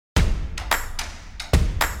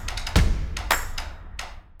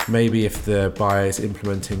Maybe if the buyer is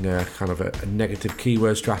implementing a kind of a negative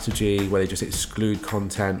keyword strategy where they just exclude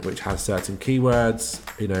content which has certain keywords.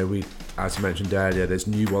 As you mentioned earlier, there's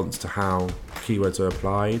nuance to how keywords are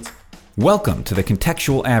applied. Welcome to the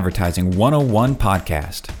Contextual Advertising 101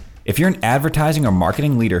 podcast. If you're an advertising or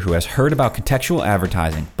marketing leader who has heard about contextual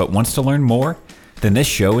advertising but wants to learn more, then this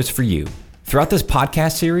show is for you. Throughout this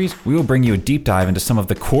podcast series, we will bring you a deep dive into some of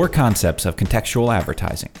the core concepts of contextual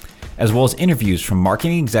advertising, as well as interviews from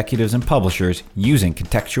marketing executives and publishers using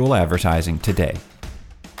contextual advertising today.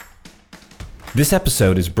 This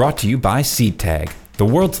episode is brought to you by SeedTag, the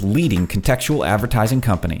world's leading contextual advertising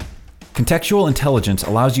company. Contextual intelligence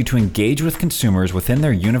allows you to engage with consumers within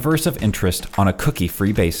their universe of interest on a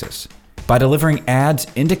cookie-free basis. By delivering ads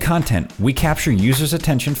into content, we capture users'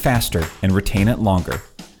 attention faster and retain it longer.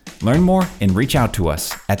 Learn more and reach out to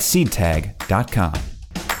us at seedtag.com.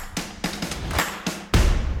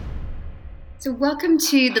 So welcome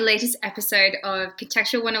to the latest episode of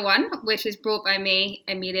Contextual 101, which is brought by me,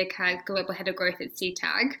 Amelia Kag, Global Head of Growth at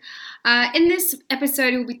SeedTag. In this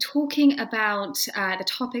episode, we'll be talking about the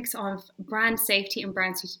topics of brand safety and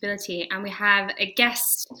brand suitability. And we have a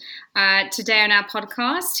guest today on our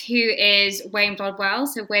podcast who is Wayne Broadwell.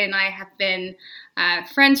 So Wayne and I have been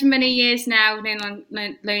friends for many years now. We've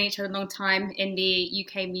known each other a long time in the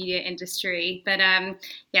UK media industry. But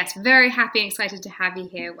yes, very happy and excited to have you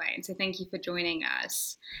here, Wayne. So thank you for joining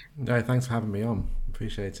us. No, thanks for having me on.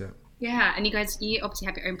 Appreciate it. Yeah, and you obviously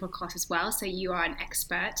have your own podcast as well, so you are an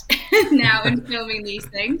expert now in filming these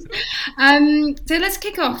things. So let's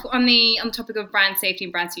kick off on the topic of brand safety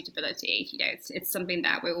and brand suitability. It's something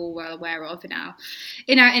that we're all well aware of in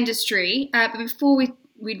our industry. But before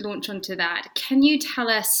we launch onto that, can you tell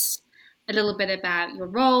us a little bit about your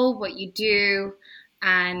role, what you do,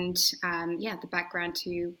 and the background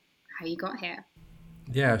to how you got here?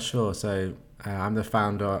 Yeah, sure. So I'm the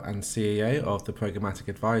founder and CEO of the Programmatic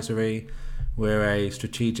Advisory. We're a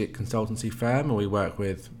strategic consultancy firm and we work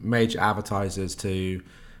with major advertisers to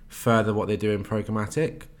further what they do in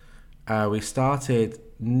programmatic. We started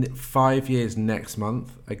 5 years next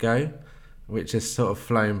month ago, which has sort of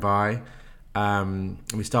flown by.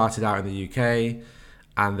 We started out in the UK,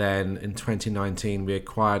 and then in 2019 we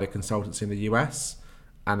acquired a consultancy in the US,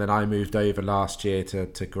 and then I moved over last year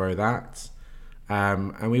to grow that.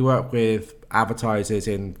 And we work with advertisers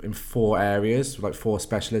in 4 areas, like 4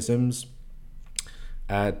 specialisms: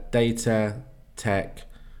 data, tech,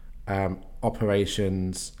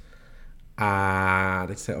 operations,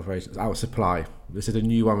 and supply. This is a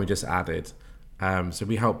new one we just added. So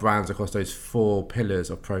we help brands across those 4 pillars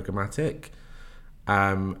of programmatic.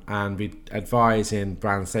 And we advise in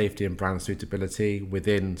brand safety and brand suitability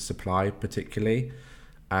within supply particularly.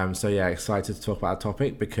 Excited to talk about that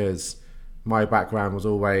topic because my background was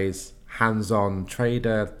always hands-on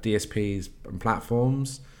trader, DSPs and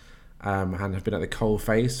platforms, and have been at the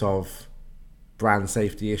coalface of brand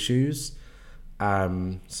safety issues.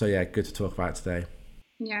 Good to talk about today.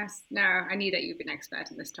 Yes, no, I knew that you'd be an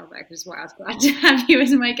expert in this topic as well. I was glad to have you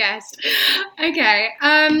as my guest. Okay,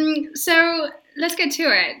 so let's get to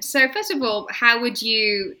it. So first of all, how would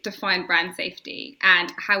you define brand safety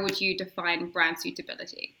and how would you define brand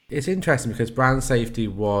suitability? It's interesting because brand safety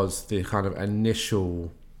was the kind of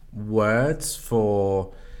initial words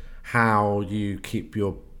for how you keep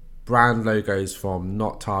your brand logos from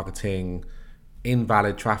not targeting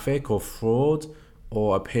invalid traffic or fraud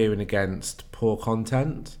or appearing against poor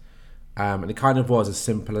content. And it kind of was as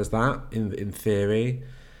simple as that in theory.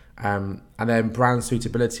 And then brand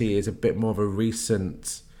suitability is a bit more of a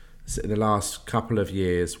recent, in the last couple of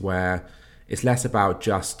years, where it's less about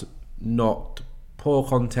just not poor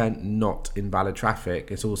content, not invalid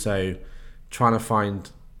traffic. It's also trying to find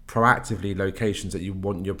proactively locations that you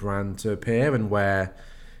want your brand to appear and where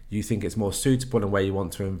you think it's more suitable and where you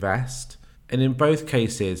want to invest. And in both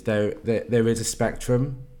cases, there is a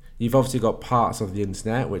spectrum. You've obviously got parts of the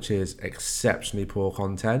internet which is exceptionally poor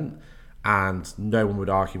content, and no one would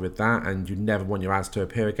argue with that, and you never want your ads to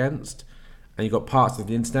appear against. And you've got parts of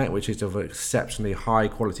the internet which is of exceptionally high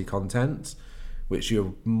quality content, which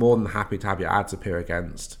you're more than happy to have your ads appear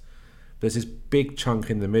against. There's this big chunk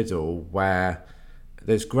in the middle where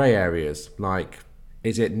there's grey areas, like,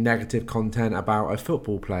 is it negative content about a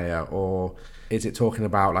football player, or is it talking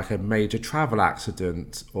about like a major travel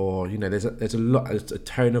accident, or there's a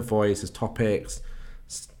tone of voice, there's topics.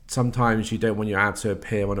 Sometimes you don't want your ad to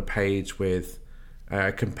appear on a page with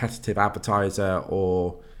a competitive advertiser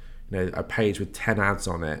or a page with 10 ads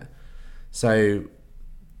on it. So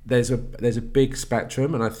there's a big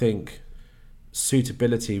spectrum, and I think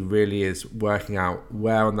suitability really is working out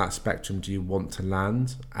where on that spectrum do you want to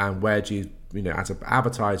land, and where do you know, as an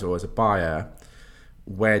advertiser or as a buyer,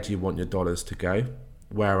 where do you want your dollars to go?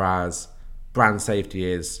 Whereas brand safety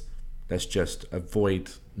is, let's just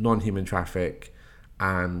avoid non-human traffic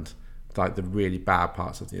and like the really bad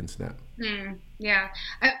parts of the internet. Yeah.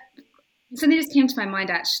 Something just came to my mind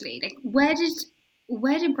actually. Like, where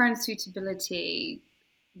did brand suitability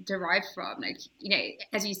derive from? Like, you know,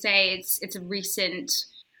 as you say, it's a recent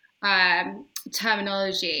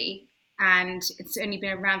terminology, and it's only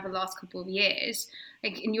been around for the last couple of years.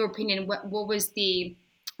 Like, in your opinion,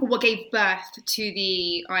 what gave birth to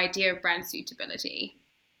the idea of brand suitability?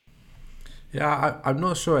 Yeah, I'm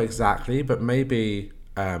not sure exactly, but maybe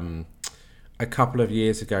a couple of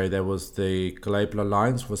years ago there was the Global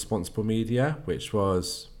Alliance for Responsible Media, which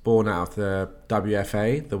was born out of the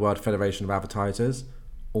WFA, the World Federation of Advertisers,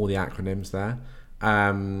 all the acronyms there.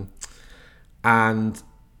 And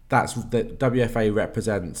that's the WFA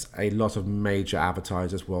represents a lot of major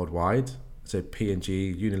advertisers worldwide. So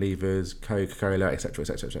P&G, Unilever's, Coca-Cola, etc.,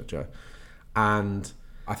 etc., etc. And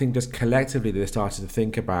I think just collectively they started to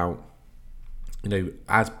think about, you know,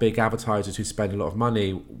 as big advertisers who spend a lot of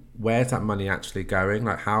money, where's that money actually going?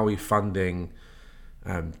 Like, how are we funding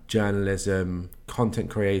journalism, content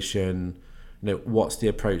creation? You know, what's the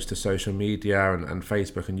approach to social media and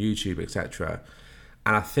Facebook and YouTube, etc.?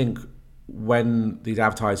 And I think when these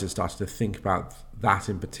advertisers started to think about that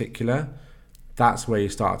in particular, that's where you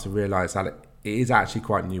start to realize that it is actually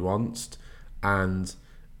quite nuanced, and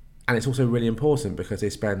it's also really important because they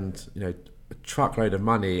spend, you know, a truckload of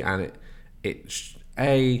money, and it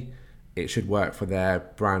should work for their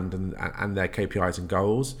brand and their KPIs and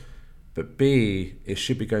goals, but B, it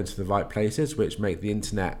should be going to the right places, which make the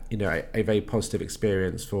internet, you know, a very positive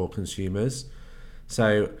experience for consumers.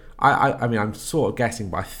 So I mean, I'm sort of guessing,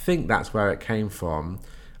 but I think that's where it came from.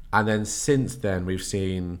 And then since then, we've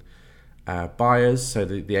seen buyers, so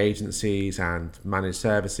the agencies and managed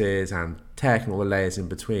services and tech and all the layers in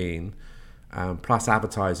between, plus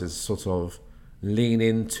advertisers sort of lean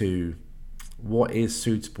into what is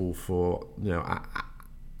suitable for, you know,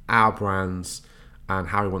 our brands and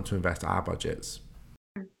how we want to invest our budgets.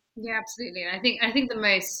 Yeah, absolutely. And I think the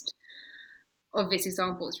most obvious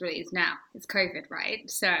example is it's COVID, right?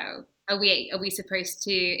 So are we supposed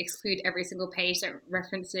to exclude every single page that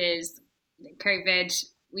references COVID?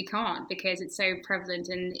 We can't, because it's so prevalent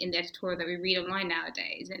in the editorial that we read online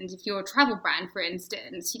nowadays. And if you're a travel brand, for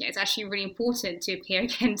instance, you know, it's actually really important to appear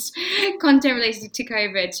against content related to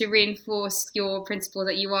COVID, to reinforce your principle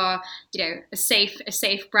that you are, you know, a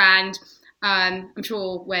safe brand. I'm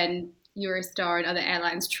sure when Eurostar and other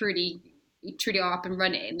airlines truly are up and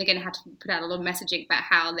running, they're going to have to put out a lot of messaging about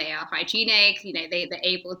how they are hygienic, you know, they're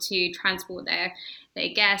able to transport their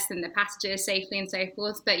guests and their passengers safely and so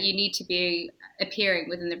forth, but you need to be appearing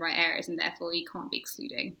within the right areas, and therefore you can't be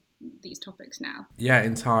excluding these topics now. Yeah,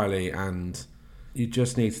 entirely. And you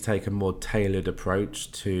just need to take a more tailored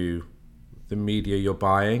approach to the media you're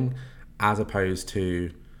buying, as opposed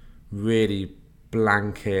to really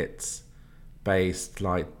blanket based,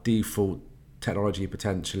 like, default technology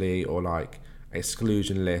potentially, or like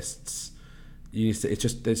exclusion lists. There's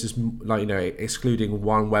just like, you know, excluding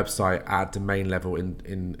one website at domain level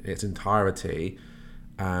in its entirety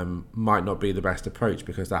might not be the best approach,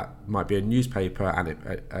 because that might be a newspaper and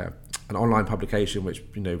an online publication which,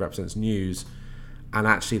 you know, represents news, and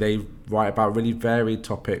actually they write about really varied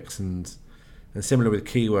topics, and similar with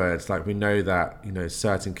keywords. Like, we know that, you know,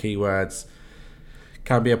 certain keywords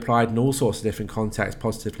can be applied in all sorts of different contexts,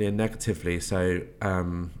 positively and negatively. So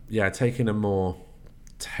taking a more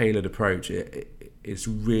tailored approach is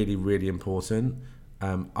really, really important.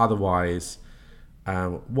 Otherwise,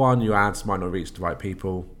 one, your ads might not reach the right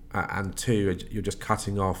people, and two, you're just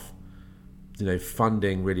cutting off, you know,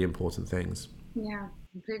 funding really important things. Yeah,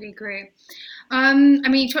 completely agree. I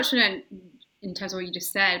mean, you touched on it in terms of what you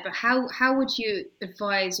just said, but how would you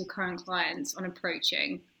advise your current clients on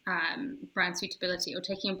approaching brand suitability, or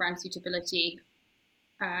taking a brand suitability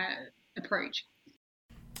approach?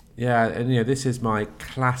 Yeah, and, you know, this is my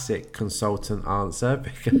classic consultant answer,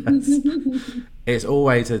 because it's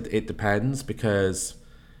always it depends, because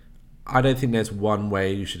I don't think there's one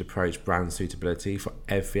way you should approach brand suitability for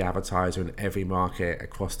every advertiser in every market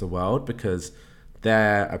across the world, because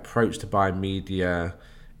their approach to buying media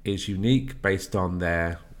is unique based on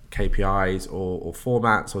their KPIs or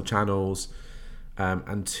formats or channels.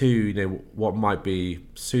 And two, you know, what might be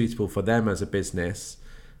suitable for them as a business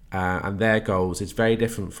and their goals is very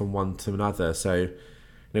different from one to another. So, you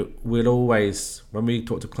know, we'll always, when we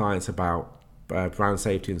talk to clients about brand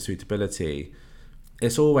safety and suitability,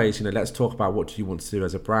 it's always, let's talk about what do you want to do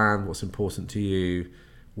as a brand, what's important to you,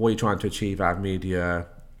 what are you trying to achieve out of media,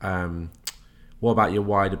 what about your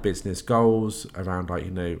wider business goals around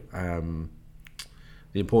the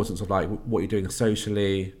importance of what you're doing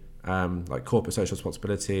socially, like corporate social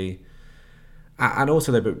responsibility, and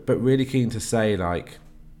also but really keen to say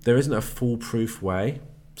there isn't a foolproof way.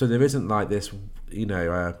 So there isn't this,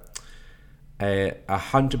 a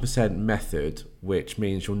 100% method, which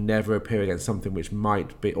means you'll never appear against something which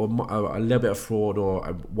might be, or a little bit of fraud or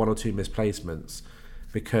one or two misplacements,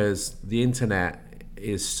 because the internet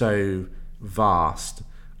is so vast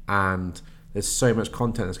and there's so much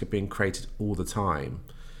content that's being created all the time.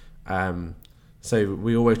 So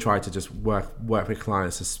we always try to just work with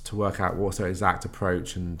clients to work out what's their exact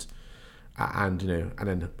approach and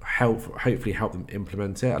then hopefully help them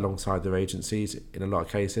implement it alongside their agencies in a lot of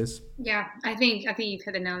cases. Yeah, I think you've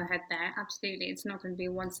hit the nail on the head there. Absolutely, it's not going to be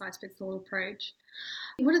a one-size-fits-all approach.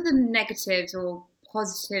 What are the negatives or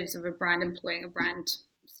positives of a brand employing a brand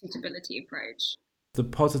suitability approach? The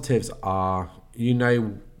positives are,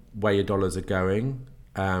 where your dollars are going.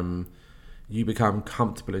 You become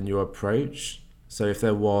comfortable in your approach. So if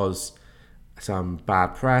there was some bad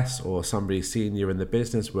press or somebody senior in the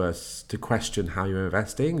business was to question how you're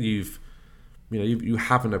investing, you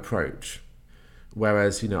have an approach.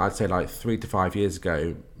 Whereas, I'd say 3 to 5 years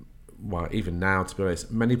ago, well, even now, to be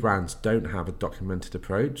honest, many brands don't have a documented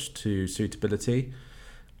approach to suitability.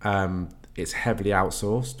 It's heavily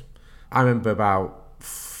outsourced. I remember about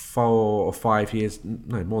 4 or 5 years,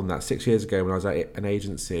 no, more than that, 6 years ago when I was at an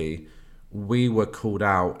agency, we were called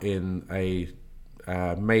out in a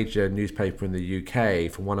major newspaper in the UK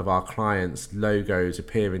for one of our clients' logos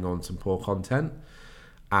appearing on some poor content.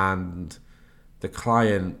 And the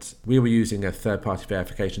client, we were using a third-party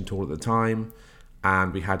verification tool at the time,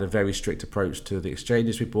 and we had a very strict approach to the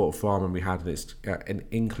exchanges we bought from, and we had an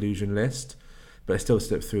inclusion list, but it still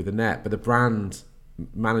slipped through the net. But the brand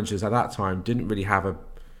managers at that time didn't really have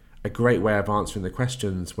a great way of answering the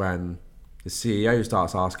questions when the CEO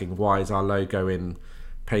starts asking, why is our logo in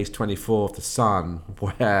page 24 of The Sun,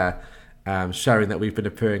 where showing that we've been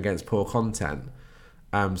appearing against poor content.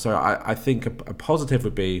 So I think a positive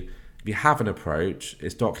would be, if you have an approach,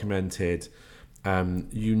 it's documented, where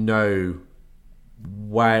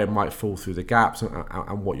it might fall through the gaps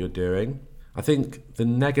and what you're doing. I think the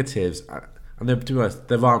negatives, and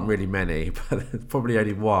there aren't really many, but there's probably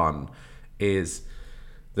only one, is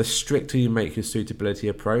the stricter you make your suitability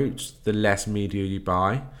approach, the less media you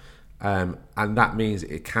buy. And that means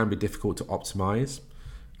it can be difficult to optimize.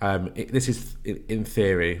 This is in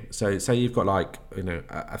theory. So say you've got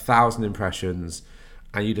 1,000 impressions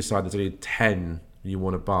and you decide there's only 10 you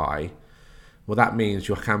want to buy. Well, that means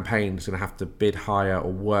your campaign is going to have to bid higher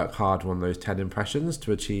or work harder on those 10 impressions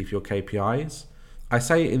to achieve your KPIs. I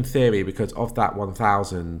say in theory because of that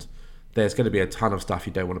 1,000, there's going to be a ton of stuff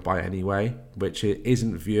you don't want to buy anyway, which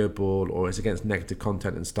isn't viewable or is against negative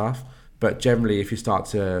content and stuff. But generally, if you start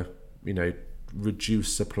to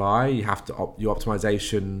reduce supply, you have to your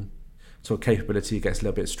optimization sort of capability gets a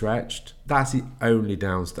little bit stretched. That's the only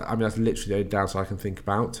downside. I mean, that's literally the only downside I can think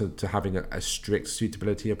about to having a strict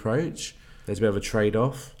suitability approach. There's a bit of a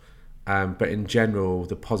trade-off, but in general,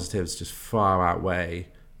 the positives just far outweigh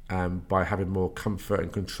by having more comfort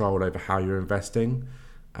and control over how you're investing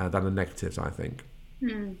than the negatives, I think.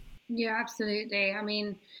 Yeah, absolutely. I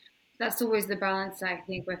mean, that's always the balance I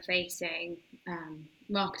think we're facing.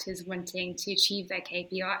 Marketers wanting to achieve their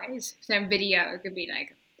KPIs. So in video, it could be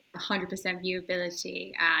 100%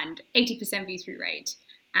 viewability and 80% view-through rate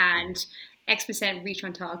and X% reach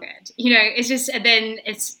on target. It's just, and then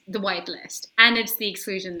it's the white list and it's the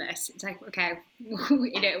exclusion list. It's okay,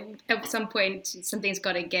 at some point something's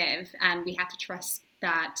got to give, and we have to trust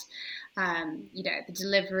that the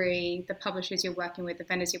delivery, the publishers you're working with, the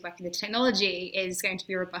vendors you're working with, the technology is going to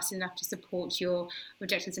be robust enough to support your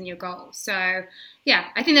objectives and your goals. So yeah,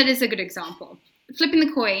 I think that is a good example. Flipping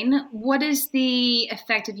the coin, what is the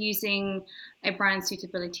effect of using a brand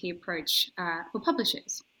suitability approach for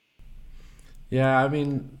publishers? Yeah, I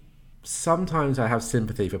mean, sometimes I have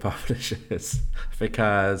sympathy for publishers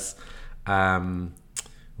because when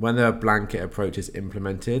the blanket approach is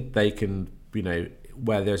implemented, they can,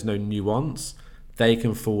 where there's no nuance, they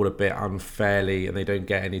can fall a bit unfairly and they don't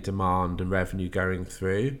get any demand and revenue going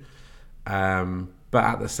through. But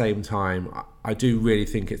at the same time, I do really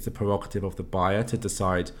think it's the prerogative of the buyer to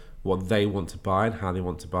decide what they want to buy and how they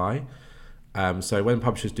want to buy. So when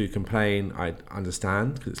publishers do complain, I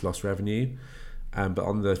understand because it's lost revenue. But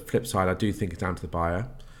on the flip side, I do think it's down to the buyer.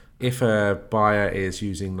 If a buyer is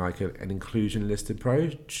using an inclusion list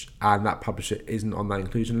approach and that publisher isn't on that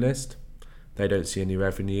inclusion list, they don't see any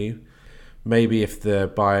revenue. Maybe if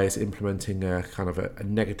the buyer is implementing a kind of a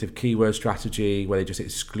negative keyword strategy where they just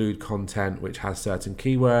exclude content which has certain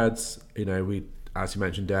keywords, as you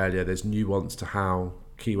mentioned earlier, there's nuance to how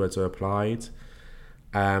keywords are applied.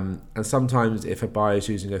 And sometimes if a buyer is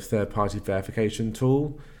using a third-party verification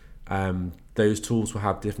tool, those tools will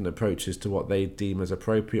have different approaches to what they deem as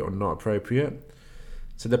appropriate or not appropriate.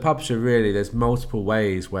 So the publisher really, there's multiple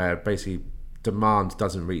ways where basically demand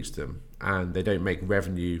doesn't reach them and they don't make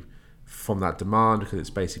revenue from that demand because it's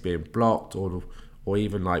basically being blocked or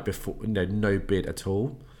even like before, no bid at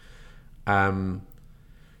all.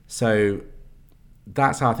 So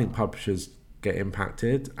that's how I think publishers get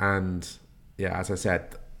impacted. And yeah, as I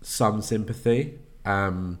said, some sympathy,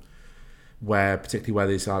 particularly where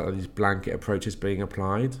these blanket approaches being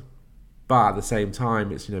applied. But at the same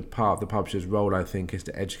time, it's part of the publisher's role, I think, is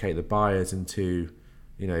to educate the buyers into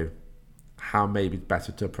how maybe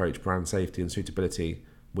better to approach brand safety and suitability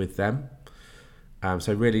with them. But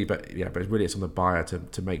really it's on the buyer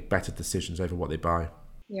to make better decisions over what they buy.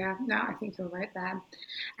 Yeah, no, I think you're right there.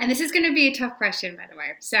 And this is going to be a tough question, by the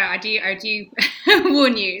way. So I do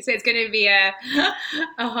warn you. So it's going to be a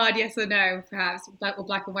hard yes or no, perhaps, black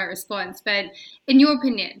and white response. But in your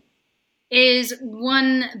opinion, is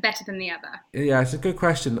one better than the other? Yeah, it's a good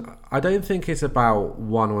question. I don't think it's about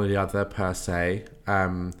one or the other per se.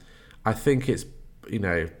 I think it's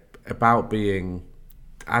about being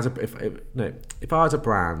if I was a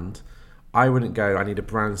brand, I wouldn't go, I need a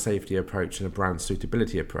brand safety approach and a brand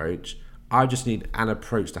suitability approach. I just need an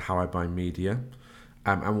approach to how I buy media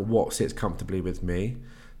and what sits comfortably with me.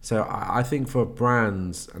 So I think for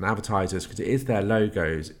brands and advertisers, because it is their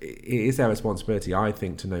logos, it is their responsibility, I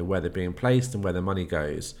think, to know where they're being placed and where their money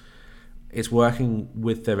goes. It's working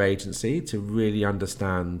with their agency to really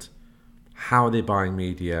understand how they're buying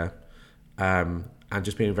media and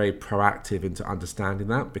just being very proactive into understanding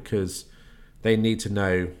that, because they need to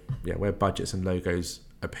know where budgets and logos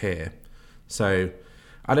appear. So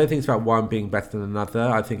I don't think it's about one being better than another.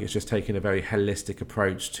 I think it's just taking a very holistic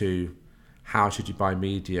approach to how should you buy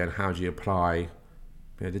media and how do you apply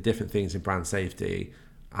the different things in brand safety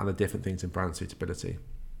and the different things in brand suitability.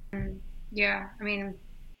 Yeah, I mean,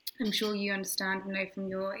 I'm sure you understand, from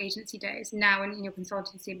your agency days now in your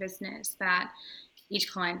consultancy business, that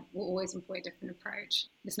each client will always employ a different approach.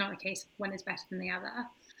 It's not a case of one is better than the other.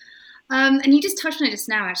 And you just touched on it just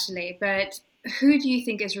now, actually, but who do you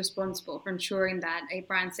think is responsible for ensuring that a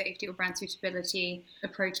brand safety or brand suitability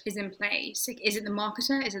approach is in place? Like, is it the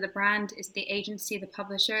marketer? Is it the brand? Is it the agency, the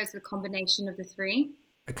publisher? Is it a combination of the three?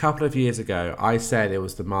 A couple of years ago, I said it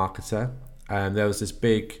was the marketer. There was this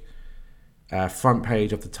big front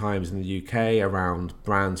page of the Times in the UK around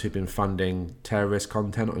brands who've been funding terrorist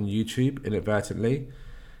content on YouTube inadvertently.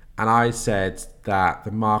 And I said that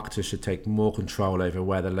the marketer should take more control over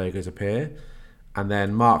where the logos appear. And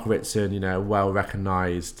then Mark Ritson, a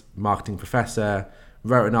well-recognised marketing professor,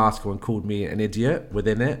 wrote an article and called me an idiot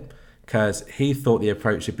within it because he thought the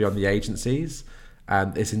approach should be on the agencies.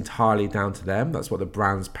 And it's entirely down to them. That's what the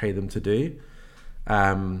brands pay them to do.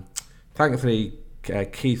 Thankfully,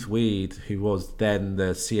 Keith Weed, who was then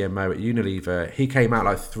the CMO at Unilever, he came out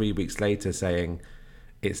like 3 weeks later saying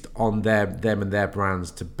it's on them and their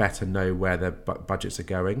brands to better know where their budgets are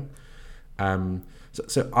going.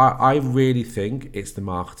 So I really think it's the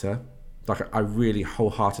marketer. Like, I really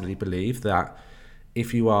wholeheartedly believe that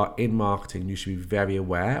if you are in marketing, you should be very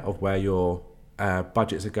aware of where your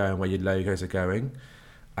budgets are going, where your logos are going.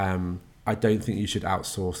 I don't think you should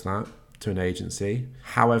outsource that to an agency.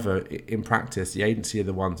 However, in practice, the agency are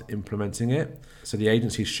the ones implementing it. So the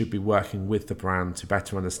agency should be working with the brand to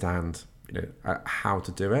better understand how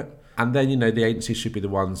to do it. And then, the agency should be the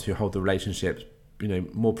ones who hold the relationships,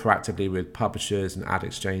 more proactively with publishers and ad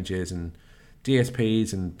exchanges and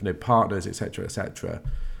DSPs and, partners, etc., etc.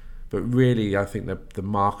 But really, I think that the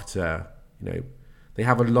marketer, they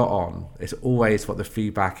have a lot on. It's always what the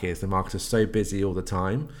feedback is. The marketer's so busy all the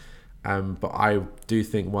time. But I do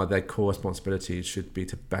think one of their core responsibilities should be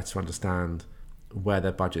to better understand where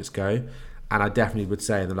their budgets go. And I definitely would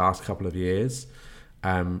say in the last couple of years,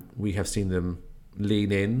 we have seen them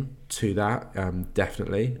lean in to that,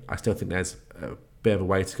 definitely. I still think there's a bit of a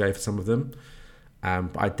way to go for some of them.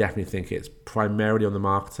 But I definitely think it's primarily on the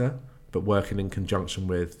marketer, but working in conjunction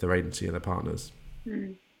with their agency and their partners.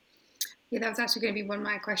 Yeah, that was actually going to be one of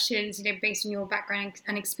my questions, based on your background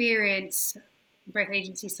and experience, both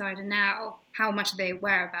agency side and now, how much are they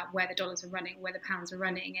aware about where the dollars are running, where the pounds are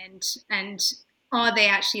running, and are they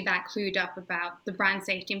actually that clued up about the brand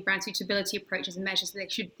safety and brand suitability approaches and measures that they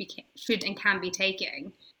should and can be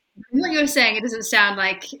taking? What you're saying, it doesn't sound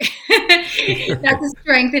like that's a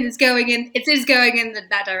strength, and it is going in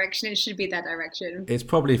that direction. It should be that direction. It's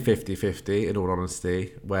probably 50-50 in all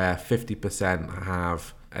honesty, where 50%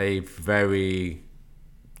 have a very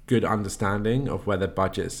good understanding of where their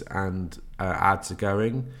budgets and ads are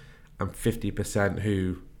going, and 50%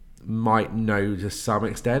 who might know to some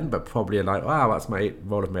extent, but probably are like, wow, that's my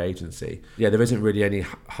role of my agency. Yeah, there isn't really any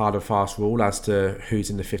hard and fast rule as to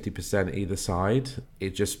who's in the 50% either side.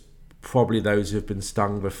 It just probably those who've been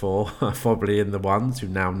stung before are probably in the ones who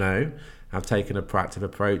now know, have taken a proactive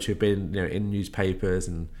approach, who've been in newspapers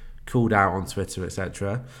and called out on Twitter,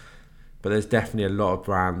 etc. But there's definitely a lot of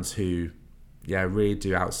brands who really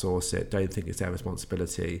do outsource it, don't think it's their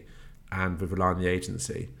responsibility, and would rely on the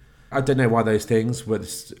agency. I don't know why those things,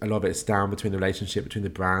 a lot of it's down between the relationship between the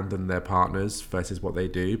brand and their partners versus what they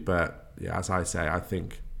do. But as I say, I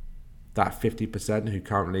think that 50% who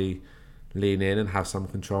currently lean in and have some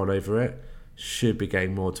control over it should be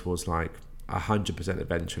getting more towards like 100%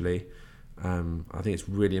 eventually. I think it's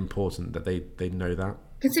really important that they know that.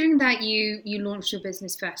 Considering that you launched your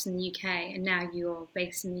business first in the UK and now you're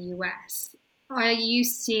based in the US, are you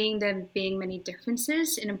seeing there being many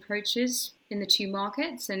differences in approaches in the two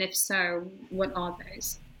markets? And if so, what are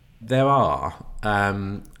those? There are.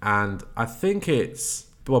 And I think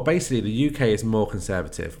basically the UK is more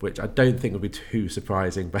conservative, which I don't think would be too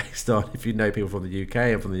surprising based on if you know people from the UK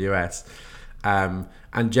and from the US. And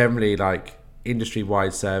generally, like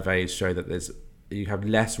industry-wide surveys show that you have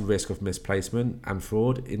less risk of misplacement and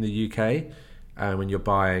fraud in the UK when you're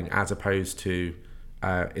buying as opposed to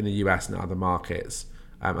in the US and other markets.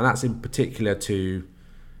 And that's in particular to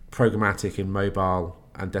programmatic in mobile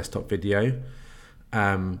and desktop video.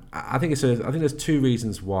 I think there's two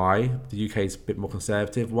reasons why the UK is a bit more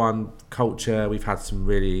conservative. One, culture. We've had some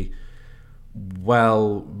really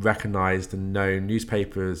well recognised and known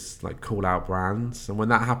newspapers like call out brands, and when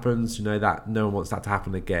that happens, that no one wants that to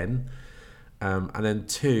happen again. And then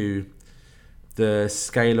two, the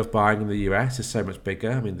scale of buying in the US is so much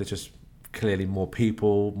bigger. I mean, there's just clearly more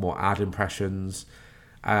people, more ad impressions,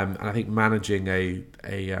 and I think managing a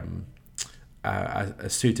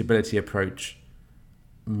suitability approach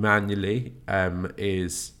manually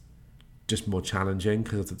is just more challenging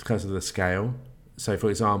because of the scale. So, for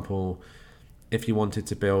example, if you wanted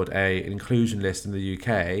to build an inclusion list in the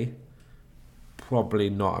UK, probably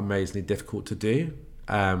not amazingly difficult to do.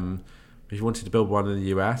 If you wanted to build one in the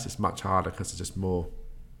US, it's much harder because there's just more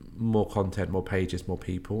content, more pages, more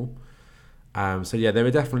people. So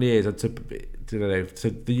there definitely is. So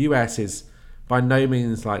the US is by no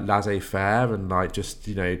means like laissez-faire and like just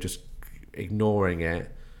ignoring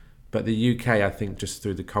it, but the UK, I think, just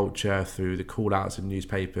through the culture, through the call-outs in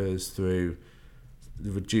newspapers, through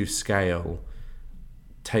the reduced scale,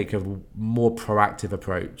 take a more proactive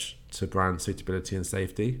approach to brand suitability and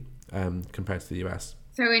safety compared to the US.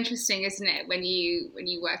 So interesting, isn't it? When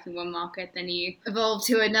you work in one market, then you evolve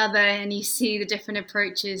to another, and you see the different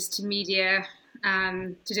approaches to media,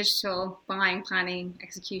 to digital buying, planning,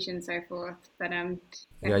 execution, so forth. But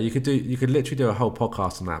you could literally do a whole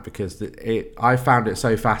podcast on that, because I found it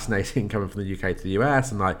so fascinating coming from the UK to the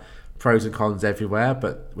US, and like pros and cons everywhere.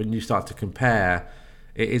 But when you start to compare,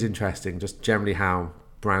 it is interesting just generally how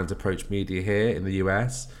brands approach media here in the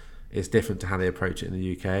US. It's different to how they approach it in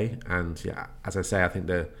the UK. And as I say, I think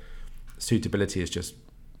the suitability is just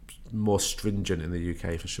more stringent in the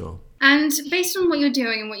UK for sure. And based on what you're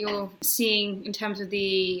doing and what you're seeing in terms of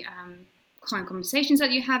the client conversations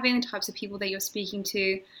that you're having, the types of people that you're speaking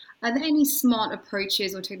to, are there any smart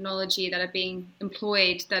approaches or technology that are being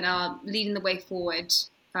employed that are leading the way forward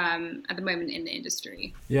at the moment in the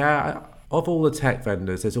industry? Yeah, of all the tech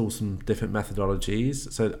vendors, there's all some different methodologies.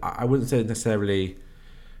 So I wouldn't say necessarily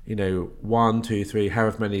 1, 2, 3,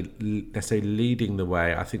 however many necessarily leading the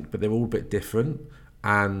way, I think, but they're all a bit different.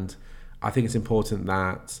 And I think it's important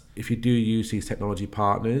that if you do use these technology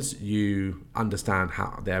partners, you understand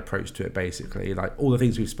how their approach to it, basically. Like all the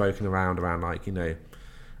things we've spoken around like,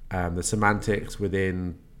 the semantics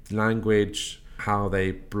within language, how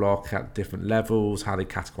they block at different levels, how they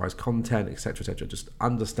categorize content, etc., etc. Just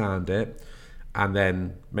understand it and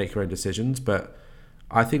then make your own decisions. But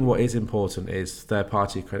I think what is important is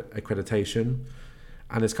third-party accreditation,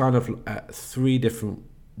 and there's kind of 3 different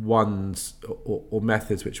ones or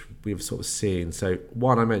methods which we've sort of seen. So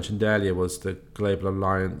one I mentioned earlier was the Global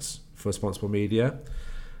Alliance for Responsible Media,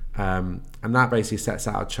 and that basically sets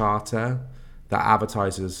out a charter that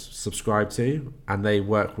advertisers subscribe to, and they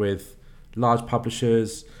work with large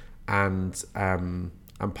publishers and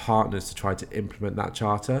partners to try to implement that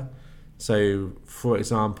charter. So, for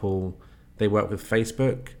example, they work with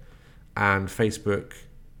Facebook, and Facebook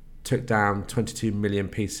took down 22 million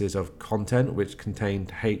pieces of content which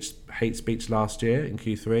contained hate speech last year in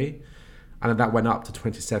Q3, and then that went up to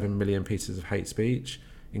 27 million pieces of hate speech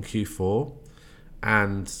in Q4.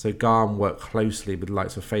 And so GARM worked closely with the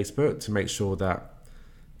likes of Facebook to make sure that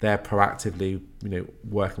they're proactively,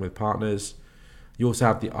 working with partners. You also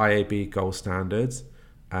have the IAB gold standards,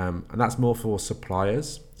 and that's more for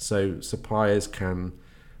suppliers. So suppliers can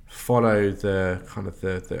follow the kind of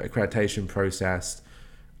the accreditation process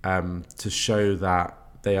to show that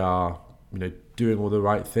they are, doing all the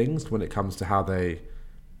right things when it comes to how they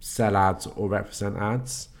sell ads or represent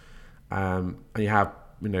ads. And you have,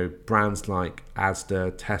 brands like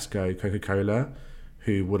Asda, Tesco, Coca-Cola,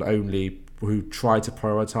 who try to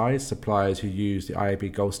prioritize suppliers who use the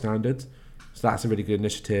IAB gold standard. So that's a really good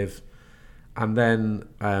initiative. And then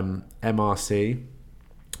MRC,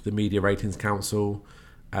 the Media Ratings Council,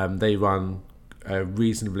 they run a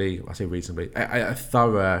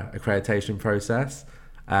thorough accreditation process.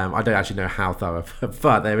 I don't actually know how thorough,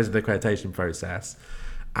 but there is an accreditation process.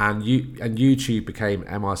 And YouTube became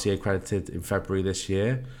MRC accredited in February this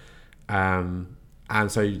year. And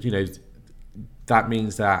so, that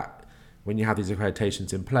means that when you have these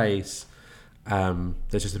accreditations in place,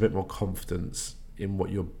 there's just a bit more confidence in what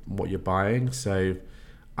you're buying. So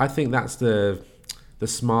I think that's the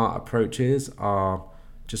smart approaches are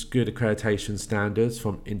just good accreditation standards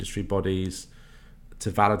from industry bodies to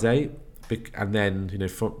validate. And then,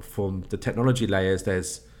 from the technology layers,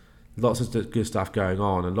 there's lots of good stuff going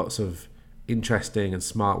on and lots of interesting and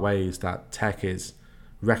smart ways that tech is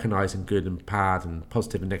recognizing good and bad and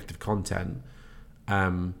positive and negative content,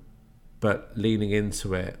 but leaning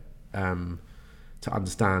into it to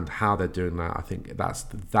understand how they're doing that. I think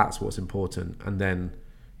that's what's important. And then,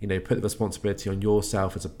 put the responsibility on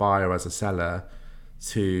yourself as a buyer, as a seller,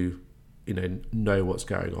 to know what's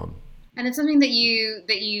going on. And it's something that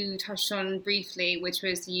you touched on briefly, which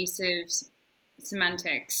was the use of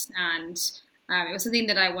semantics, and it was something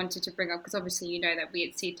that I wanted to bring up because obviously that we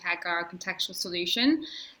at CTAG are a contextual solution.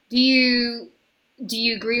 Do you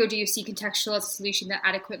agree, or do you see contextual as a solution that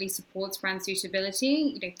adequately supports brand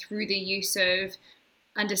suitability, through the use of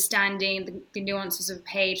understanding the nuances of a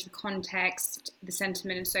page, the context, the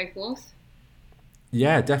sentiment, and so forth?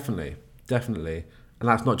 Yeah, definitely. And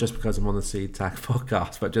that's not just because I'm on the CTAG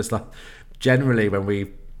podcast, but just like generally when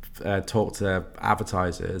we talk to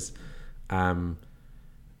advertisers,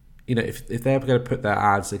 if they're going to put their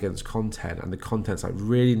ads against content and the content's like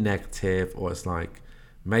really negative, or it's like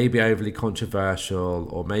maybe overly controversial,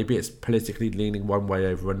 or maybe it's politically leaning one way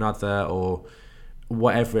over another, or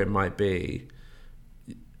whatever it might be,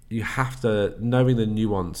 you have to, knowing the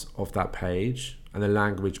nuance of that page and the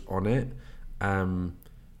language on it,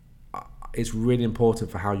 it's really important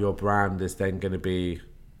for how your brand is then going to be,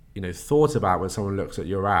 thought about when someone looks at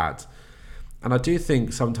your ad. And I do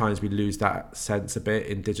think sometimes we lose that sense a bit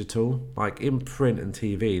in digital. Like in print and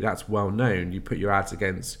TV, that's well known. You put your ads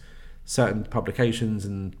against certain publications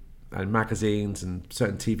and magazines and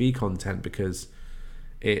certain TV content because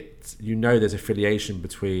there's affiliation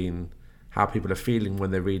between how people are feeling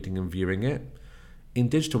when they're reading and viewing it. In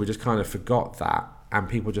digital, we just kind of forgot that, and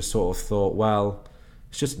people just sort of thought, well,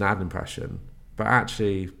 it's just an ad impression. But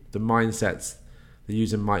actually, the mindsets the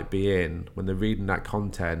user might be in when they're reading that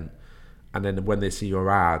content, and then when they see your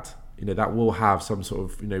ad, that will have some sort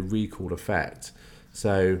of recall effect.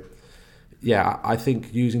 So yeah, I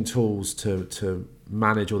think using tools to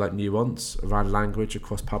manage all that nuance around language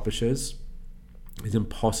across publishers is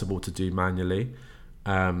impossible to do manually.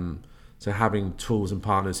 So having tools and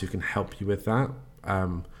partners who can help you with that,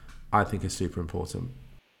 I think is super important.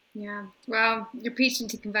 Yeah, well, you're preaching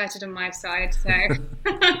to converted on my side, so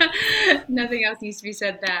nothing else needs to be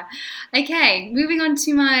said there. Okay, moving on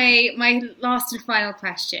to my last and final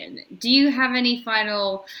question. Do you have any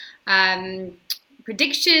final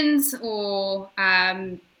predictions or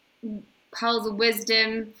pearls of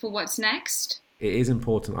wisdom for what's next? It is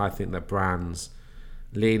important, I think, that brands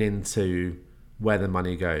lean into where the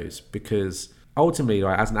money goes, because ultimately,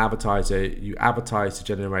 as an advertiser, you advertise to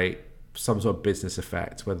generate some sort of business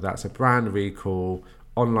effect, whether that's a brand recall,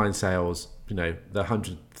 online sales, the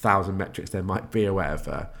 100,000 metrics there might be or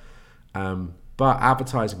whatever. But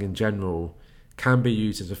advertising in general can be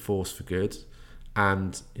used as a force for good.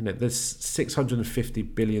 And, there's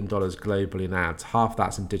 $650 billion globally in ads. Half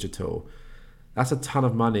that's in digital. That's a ton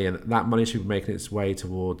of money, and that money should be making its way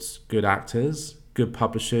towards good actors, good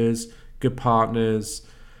publishers, good partners.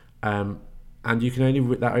 And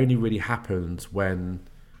that only really happens when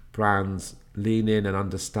brands lean in and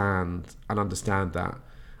understand that.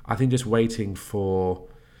 I think just waiting for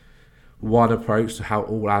one approach to how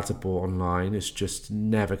all ads are bought online is just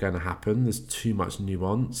never going to happen. There's too much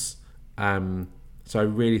nuance. So I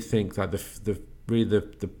really think that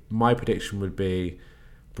my prediction would be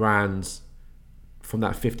brands from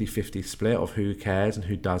that 50-50 split of who cares and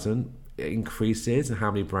who doesn't, it increases in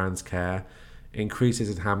how many brands care, increases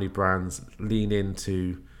in how many brands lean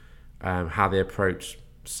into how they approach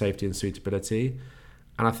safety and suitability.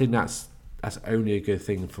 And I think that's only a good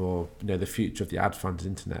thing for the future of the ad-funded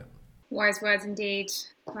internet. Wise words indeed.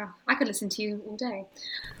 Wow, I could listen to you all day.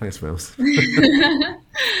 Thanks, Mills. Okay,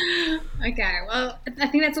 well, I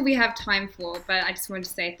think that's all we have time for, but I just wanted to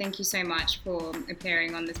say thank you so much for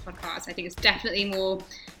appearing on this podcast. I think it's definitely a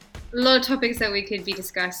lot of topics that we could be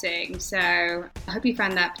discussing, so I hope you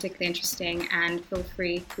found that particularly interesting, and feel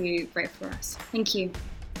free to vote for us. Thank you.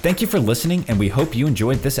 Thank you for listening, and we hope you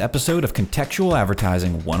enjoyed this episode of Contextual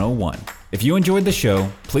Advertising 101. If you enjoyed the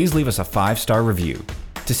show, please leave us a 5-star review.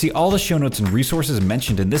 To see all the show notes and resources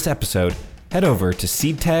mentioned in this episode, head over to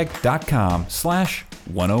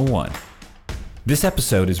seedtag.com/101. This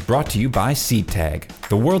episode is brought to you by SeedTag,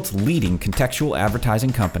 the world's leading contextual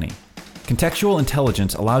advertising company. Contextual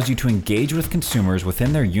intelligence allows you to engage with consumers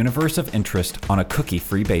within their universe of interest on a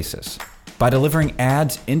cookie-free basis. By delivering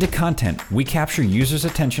ads into content, we capture users'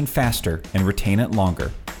 attention faster and retain it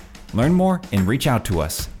longer. Learn more and reach out to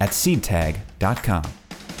us at seedtag.com.